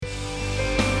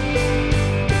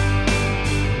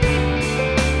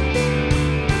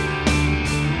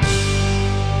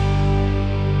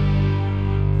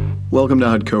Welcome to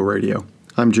HUDCO Radio.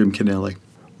 I'm Jim Kennelly.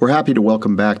 We're happy to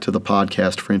welcome back to the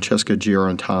podcast Francesca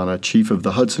Giarratana, Chief of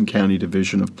the Hudson County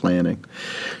Division of Planning.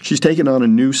 She's taken on a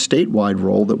new statewide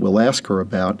role that we'll ask her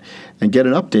about and get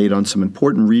an update on some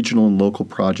important regional and local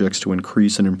projects to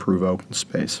increase and improve open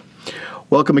space.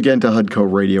 Welcome again to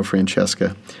HUDCO Radio,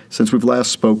 Francesca. Since we've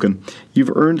last spoken,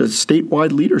 you've earned a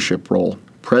statewide leadership role,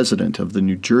 President of the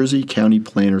New Jersey County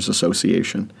Planners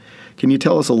Association. Can you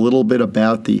tell us a little bit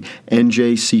about the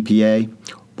NJCPA?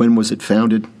 When was it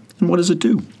founded, and what does it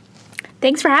do?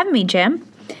 Thanks for having me, Jim.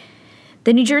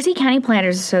 The New Jersey County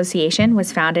Planners Association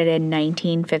was founded in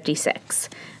 1956,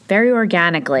 very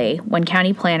organically when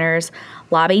county planners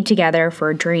lobbied together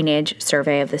for a drainage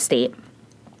survey of the state.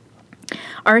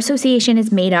 Our association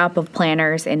is made up of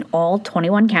planners in all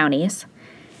 21 counties,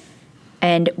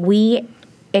 and we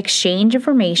exchange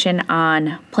information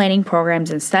on planning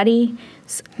programs and studies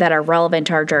that are relevant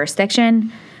to our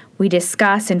jurisdiction. We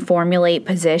discuss and formulate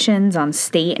positions on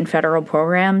state and federal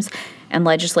programs and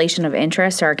legislation of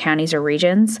interest to our counties or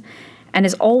regions. And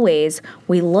as always,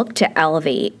 we look to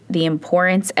elevate the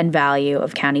importance and value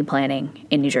of county planning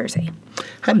in New Jersey.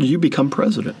 How did you become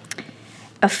president?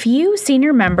 A few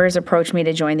senior members approached me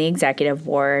to join the executive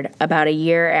board about a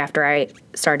year after I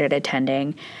started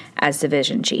attending as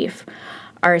division chief.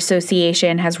 Our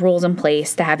association has rules in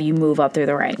place to have you move up through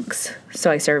the ranks.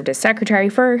 So I served as secretary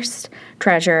first,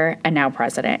 treasurer, and now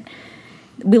president.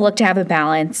 We look to have a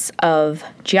balance of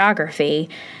geography,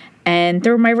 and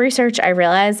through my research, I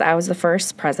realized I was the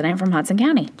first president from Hudson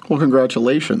County. Well,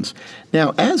 congratulations.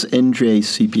 Now, as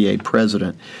NJCPA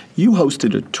president, you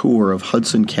hosted a tour of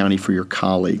Hudson County for your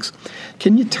colleagues.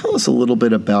 Can you tell us a little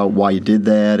bit about why you did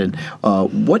that and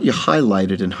what you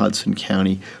highlighted in Hudson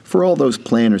County for all those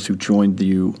planners who joined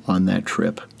you on that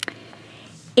trip?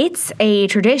 It's a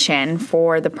tradition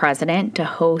for the president to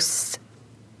host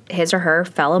his or her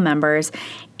fellow members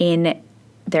in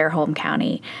their home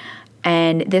county.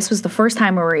 And this was the first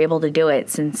time we were able to do it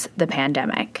since the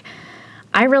pandemic.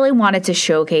 I really wanted to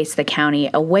showcase the county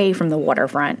away from the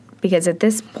waterfront because at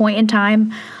this point in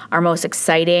time, our most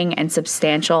exciting and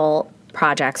substantial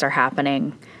projects are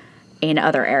happening in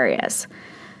other areas.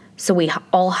 So we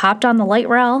all hopped on the light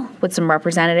rail with some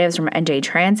representatives from NJ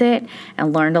Transit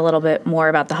and learned a little bit more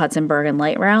about the Hudson Bergen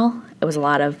Light Rail. It was a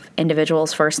lot of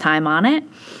individuals' first time on it.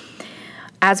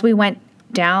 As we went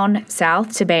down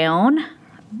south to Bayonne,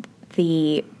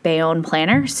 the Bayonne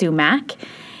planner, Sue Mack,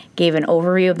 gave an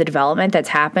overview of the development that's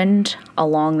happened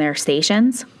along their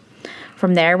stations.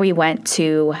 From there, we went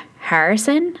to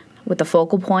Harrison with the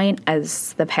focal point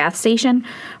as the path station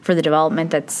for the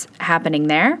development that's happening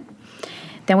there.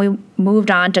 Then we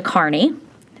moved on to Kearney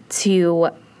to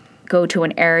go to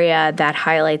an area that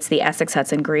highlights the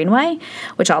Essex-Hudson Greenway,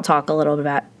 which I'll talk a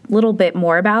little bit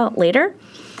more about later.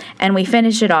 And we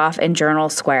finished it off in Journal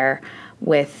Square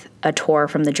with a tour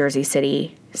from the Jersey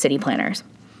City planners.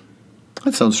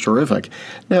 That sounds terrific.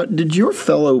 Now, did your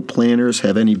fellow planners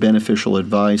have any beneficial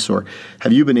advice, or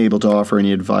have you been able to offer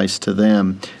any advice to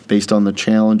them based on the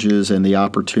challenges and the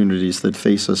opportunities that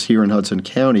face us here in Hudson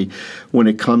County when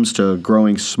it comes to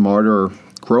growing smarter,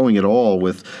 growing at all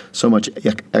with so much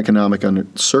economic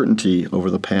uncertainty over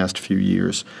the past few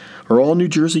years? Are all New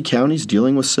Jersey counties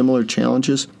dealing with similar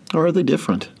challenges, or are they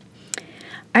different?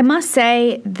 I must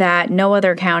say that no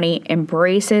other county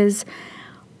embraces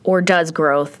or does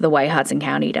growth the way Hudson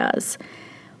County does.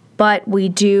 But we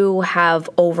do have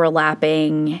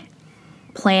overlapping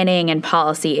planning and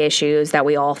policy issues that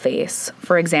we all face.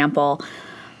 For example,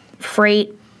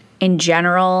 freight in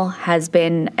general has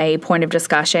been a point of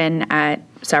discussion at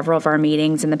several of our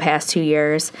meetings in the past 2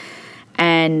 years,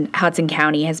 and Hudson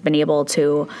County has been able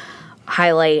to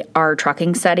highlight our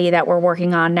trucking study that we're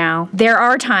working on now. There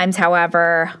are times,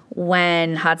 however,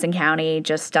 when Hudson County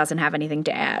just doesn't have anything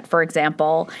to add. For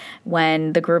example,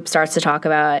 when the group starts to talk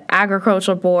about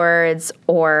agricultural boards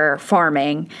or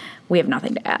farming, we have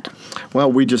nothing to add.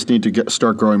 Well, we just need to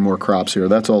start growing more crops here.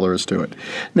 That's all there is to it.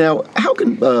 Now, how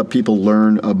can people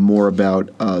learn more about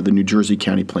the New Jersey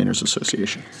County Planners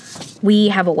Association? We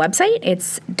have a website.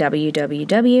 It's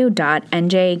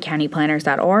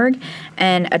www.njcountyplanners.org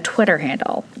and a Twitter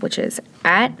handle, which is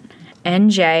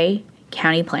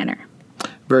 @NJCountyPlanner.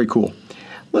 Very cool.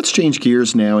 Let's change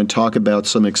gears now and talk about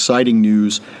some exciting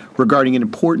news regarding an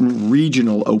important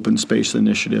regional open space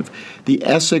initiative, the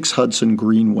Essex-Hudson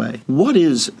Greenway. What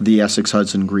is the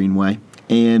Essex-Hudson Greenway,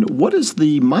 and what is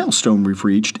the milestone we've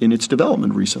reached in its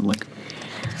development recently?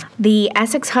 The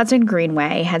Essex-Hudson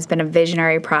Greenway has been a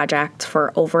visionary project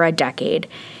for over a decade.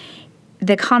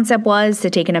 The concept was to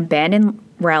take an abandoned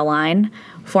rail line,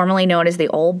 formerly known as the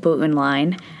Old Boonton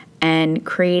Line, and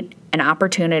create an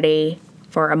opportunity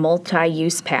for a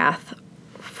multi-use path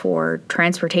for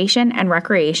transportation and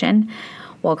recreation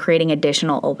while creating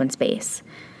additional open space.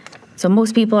 So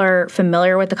most people are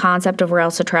familiar with the concept of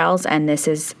rails to trails, and this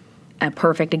is a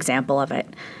perfect example of it.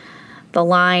 The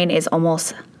line is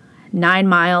almost 9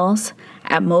 miles.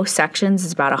 At most sections,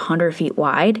 it's about 100 feet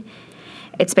wide.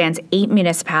 It spans 8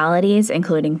 municipalities,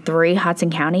 including 3 Hudson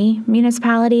County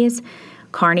municipalities,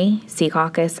 Kearney,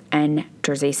 Secaucus, and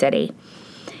Jersey City.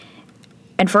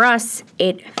 And for us,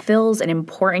 it fills an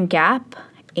important gap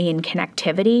in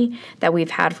connectivity that we've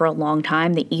had for a long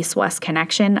time, the east-west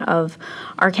connection of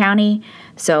our county.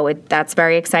 So that's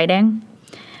very exciting.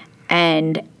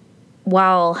 And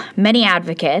while many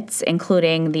advocates,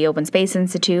 including the Open Space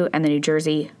Institute and the New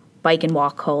Jersey Bike and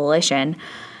Walk Coalition,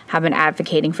 have been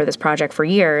advocating for this project for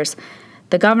years,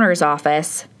 the governor's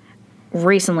office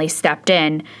recently stepped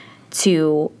in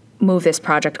to move this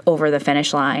project over the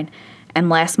finish line. And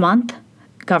last month,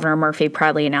 Governor Murphy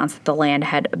proudly announced that the land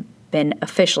had been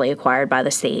officially acquired by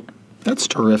the state. That's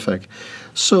terrific.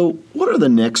 So what are the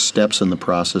next steps in the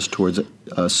process towards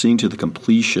seeing to the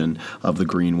completion of the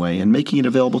Greenway and making it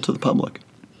available to the public?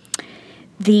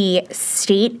 The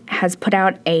state has put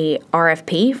out a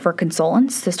RFP for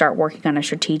consultants to start working on a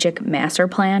strategic master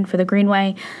plan for the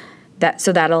Greenway.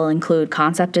 That'll include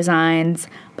concept designs,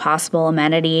 possible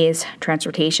amenities,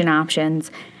 transportation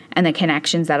options, and the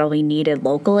connections that'll be needed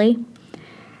locally.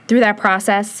 Through that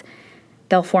process,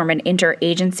 they'll form an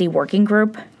interagency working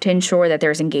group to ensure that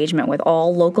there's engagement with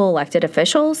all local elected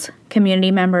officials,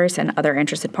 community members, and other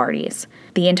interested parties.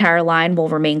 The entire line will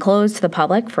remain closed to the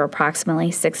public for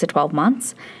approximately 6 to 12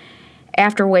 months,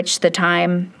 after which the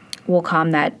time will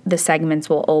come that the segments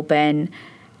will open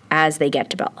as they get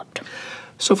developed.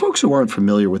 So folks who aren't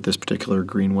familiar with this particular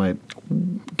Greenway,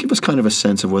 give us kind of a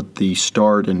sense of what the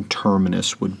start and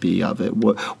terminus would be of it.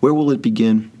 Where will it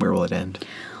begin? Where will it end?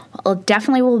 Well, it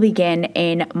definitely will begin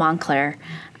in Montclair,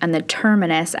 and the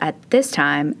terminus at this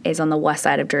time is on the west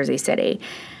side of Jersey City.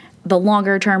 The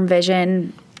longer-term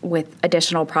vision with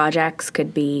additional projects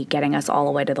could be getting us all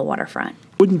the way to the waterfront.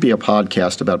 Wouldn't be a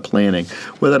podcast about planning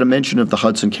without a mention of the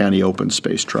Hudson County Open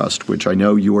Space Trust, which I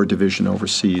know your division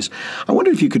oversees. I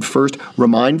wonder if you could first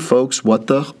remind folks what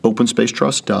the Open Space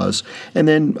Trust does, and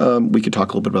then we could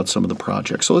talk a little bit about some of the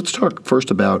projects. So let's talk first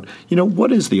about,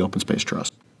 what is the Open Space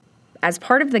Trust? As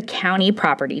part of the county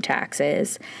property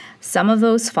taxes, some of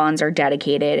those funds are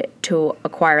dedicated to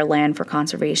acquire land for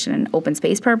conservation and open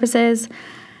space purposes,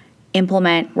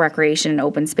 implement recreation and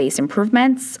open space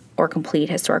improvements, or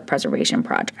complete historic preservation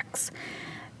projects.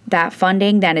 That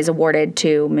funding then is awarded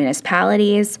to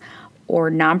municipalities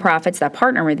or nonprofits that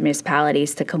partner with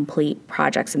municipalities to complete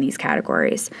projects in these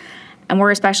categories. And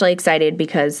we're especially excited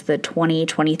because the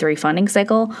 2023 funding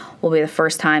cycle will be the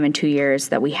first time in 2 years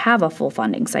that we have a full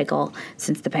funding cycle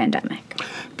since the pandemic.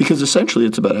 Because essentially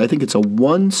I think it's a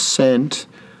 1 cent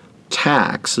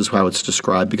tax is how it's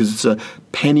described, because it's a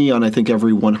penny on, I think,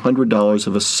 every $100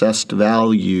 of assessed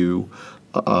value.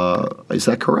 Is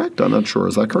that correct? I'm not sure.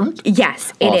 Is that correct?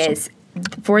 Yes, it is.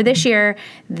 For this year,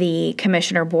 the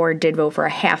commissioner board did vote for a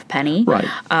half penny. Right.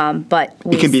 But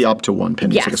it can be up to 1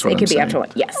 penny. Yes, it can be up to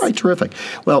 1. Yes. All right, terrific.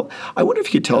 Well, I wonder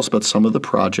if you could tell us about some of the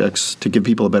projects, to give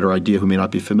people a better idea who may not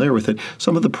be familiar with it,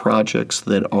 some of the projects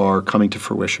that are coming to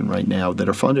fruition right now that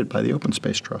are funded by the Open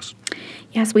Space Trust.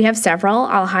 Yes, we have several.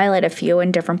 I'll highlight a few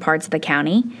in different parts of the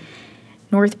county.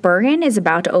 North Bergen is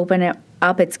about to open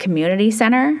up its community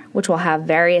center, which will have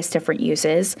various different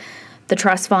uses. The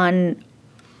trust fund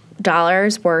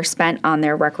dollars were spent on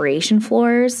their recreation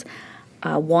floors,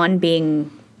 one being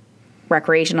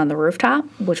recreation on the rooftop,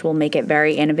 which will make it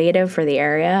very innovative for the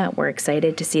area. We're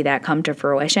excited to see that come to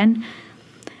fruition.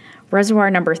 Reservoir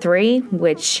number 3,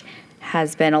 which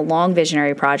has been a long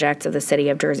visionary project of the city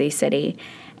of Jersey City,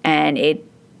 and it,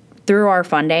 through our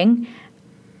funding,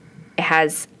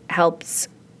 has helped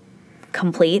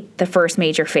complete the first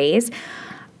major phase,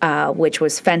 which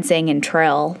was fencing and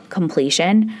trail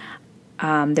completion.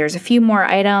 There's a few more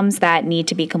items that need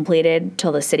to be completed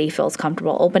till the city feels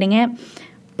comfortable opening it,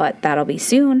 but that'll be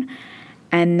soon.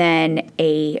 And then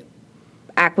a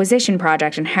acquisition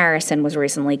project in Harrison was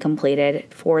recently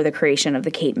completed for the creation of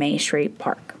the Cape May Street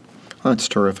Park. That's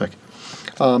terrific.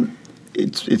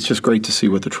 It's just great to see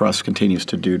what the trust continues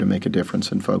to do to make a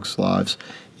difference in folks' lives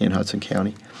in Hudson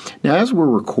County. Now, as we're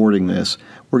recording this,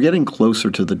 we're getting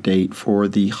closer to the date for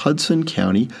the Hudson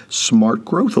County Smart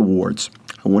Growth Awards.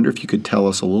 I wonder if you could tell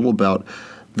us a little about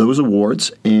those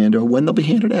awards and when they'll be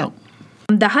handed out.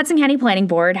 The Hudson County Planning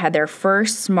Board had their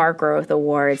first Smart Growth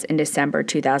Awards in December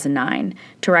 2009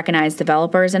 to recognize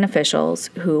developers and officials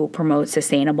who promote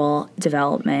sustainable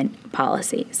development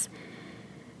policies.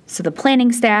 So the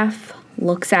planning staff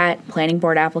looks at planning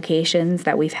board applications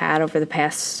that we've had over the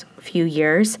past few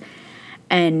years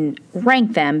and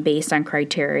rank them based on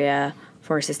criteria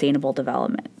for sustainable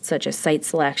development, such as site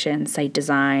selection, site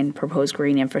design, proposed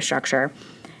green infrastructure.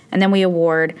 And then we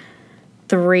award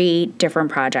 3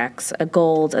 different projects, a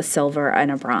gold, a silver, and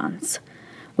a bronze.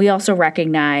 We also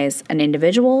recognize an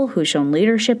individual who's shown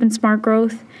leadership in smart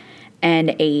growth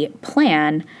and a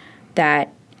plan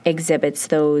that exhibits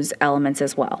those elements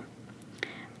as well.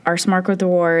 Our Smart Growth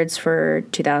Awards for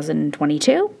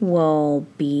 2022 will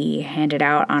be handed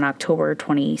out on October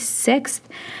 26th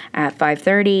at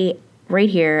 5:30 right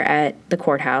here at the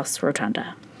Courthouse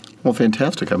Rotunda. Well,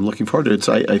 fantastic. I'm looking forward to it.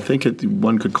 I think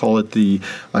one could call it the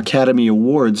Academy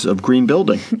Awards of Green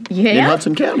Building in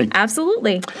Hudson County.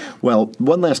 Absolutely. Well,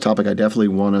 one last topic I definitely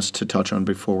want us to touch on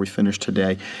before we finish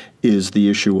today is the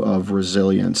issue of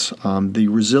resilience. The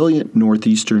Resilient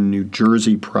Northeastern New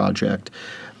Jersey project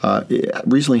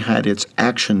recently had its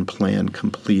action plan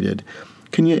completed.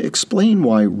 Can you explain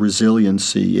why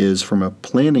resiliency is from a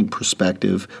planning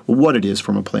perspective, what it is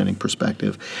from a planning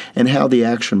perspective, and how the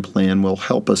action plan will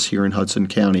help us here in Hudson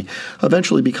County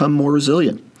eventually become more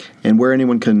resilient? And where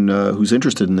anyone can, who's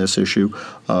interested in this issue,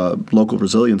 local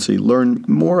resiliency, learn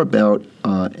more about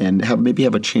and maybe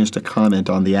have a chance to comment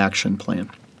on the action plan.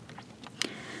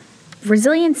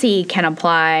 Resiliency can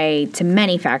apply to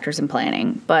many factors in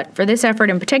planning, but for this effort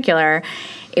in particular,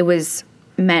 it was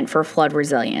meant for flood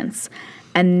resilience.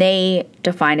 And they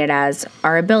define it as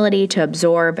our ability to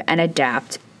absorb and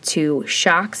adapt to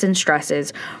shocks and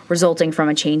stresses resulting from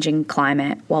a changing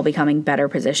climate while becoming better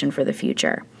positioned for the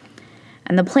future.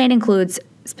 And the plan includes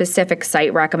specific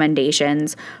site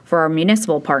recommendations for our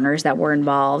municipal partners that were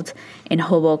involved in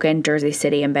Hoboken, Jersey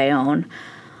City, and Bayonne.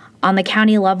 On the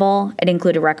county level, it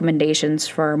included recommendations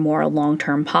for more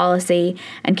long-term policy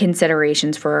and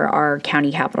considerations for our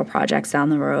county capital projects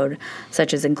down the road,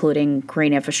 such as including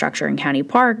green infrastructure in county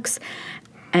parks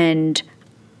and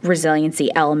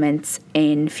resiliency elements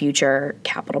in future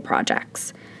capital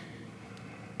projects.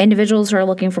 Individuals who are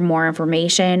looking for more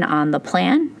information on the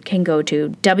plan can go to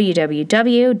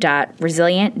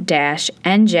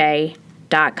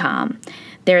www.resilient-nj.com.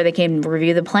 There they can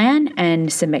review the plan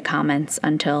and submit comments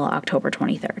until October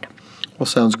 23rd. Well,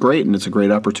 sounds great, and it's a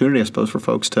great opportunity, I suppose, for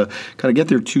folks to kind of get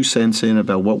their 2 cents in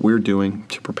about what we're doing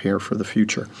to prepare for the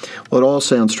future. Well, it all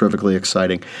sounds terrifically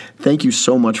exciting. Thank you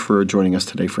so much for joining us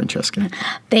today, Francesca.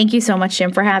 Thank you so much,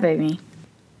 Jim, for having me.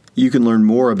 You can learn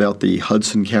more about the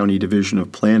Hudson County Division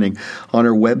of Planning on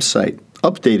our website,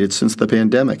 updated since the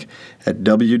pandemic, at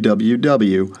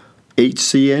www.hcnj.us.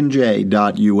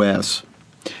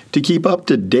 To keep up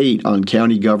to date on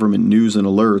county government news and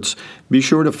alerts, be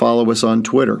sure to follow us on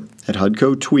Twitter at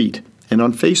Hudco Tweet and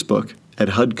on Facebook at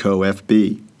Hudco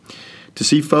FB. To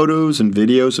see photos and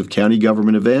videos of county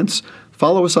government events,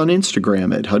 follow us on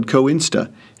Instagram at Hudco Insta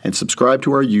and subscribe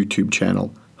to our YouTube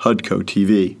channel, Hudco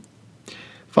TV.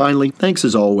 Finally, thanks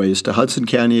as always to Hudson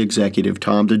County Executive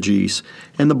Tom DeGeese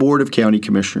and the Board of County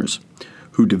Commissioners,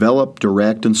 who develop,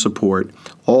 direct, and support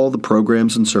all the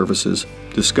programs and services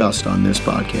discussed on this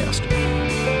podcast.